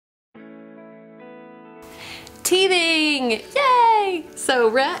Teething! Yay! So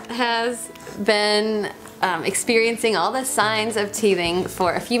Rhett has been experiencing all the signs of teething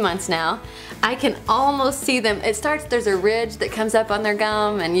for a few months now. I can almost see them. It starts, there's a ridge that comes up on their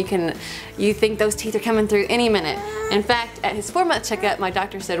gum, and you think those teeth are coming through any minute. In fact, at his 4-month checkup, my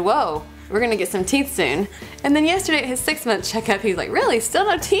doctor said, whoa, we're gonna get some teeth soon. And then yesterday at his 6-month checkup, he's like, really, still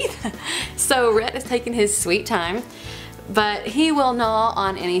no teeth? So Rhett is taking his sweet time, but he will gnaw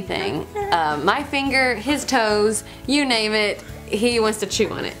on anything. My finger, his toes, you name it, he wants to chew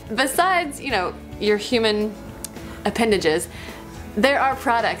on it. Besides, you know, your human appendages, there are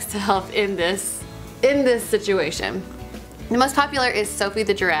products to help in this situation. The most popular is Sophie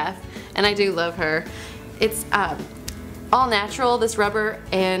the giraffe, and I do love her. It's all natural, this rubber,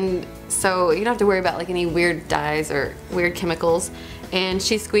 and so you don't have to worry about like any weird dyes or weird chemicals. And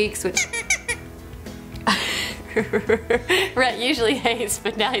she squeaks, which Rhett usually hates,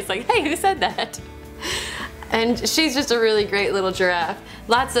 but now he's like, hey, who said that? And she's just a really great little giraffe.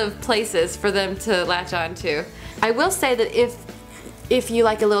 Lots of places for them to latch on to. I will say that if you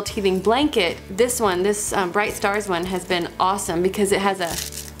like a little teething blanket, this one, this Bright Stars one, has been awesome because it has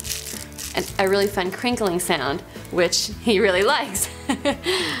a really fun crinkling sound, which he really likes.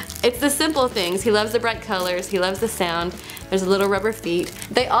 It's the simple things. He loves the bright colors, he loves the sound. There's little rubber feet.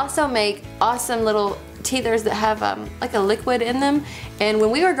 They also make awesome little teethers that have like a liquid in them. And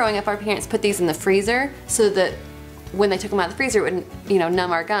when we were growing up, our parents put these in the freezer so that when they took them out of the freezer, it wouldn't, you know,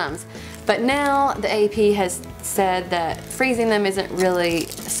 numb our gums. But now the AAP has said that freezing them isn't really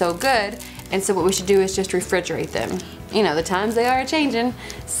so good, and so what we should do is just refrigerate them. You know, the times they are changing.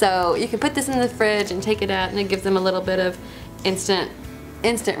 So you can put this in the fridge and take it out, and it gives them a little bit of instant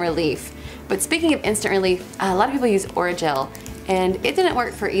relief. But speaking of instant relief, a lot of people use Orajel, and it didn't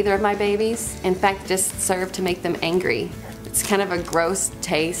work for either of my babies. In fact, it just served to make them angry. It's kind of a gross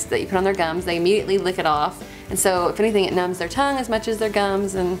taste that you put on their gums. They immediately lick it off. And so if anything, it numbs their tongue as much as their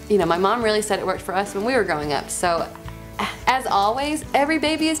gums. And you know, my mom really said it worked for us when we were growing up. So as always, every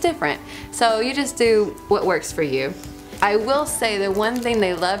baby is different. So you just do what works for you. I will say the one thing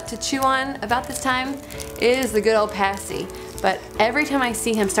they love to chew on about this time is the good old passy. But every time I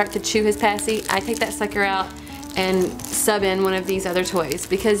see him start to chew his passy, I take that sucker out and sub in one of these other toys,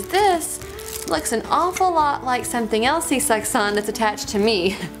 because this looks an awful lot like something else he sucks on that's attached to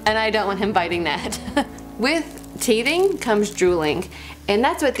me, and I don't want him biting that. With teething comes drooling, and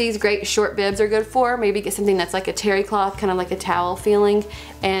that's what these great short bibs are good for. Maybe get something that's like a terry cloth, kind of like a towel feeling,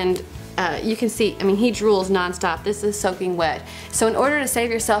 and you can see, I mean, he drools nonstop. This is soaking wet. So in order to save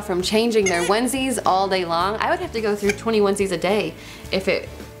yourself from changing their onesies all day long, I would have to go through 20 onesies a day if it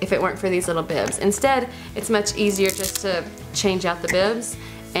weren't for these little bibs. Instead, it's much easier just to change out the bibs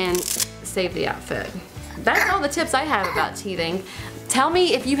and save the outfit. That's all the tips I have about teething. Tell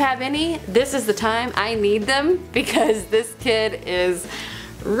me if you have any. This is the time. I need them because this kid is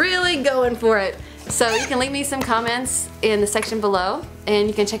really going for it. So you can leave me some comments in the section below, and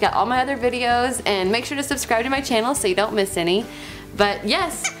you can check out all my other videos, and make sure to subscribe to my channel so you don't miss any. But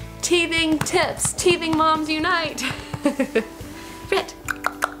yes, teething tips. Teething moms unite. Rhett.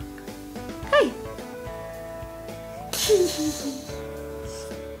 Hey.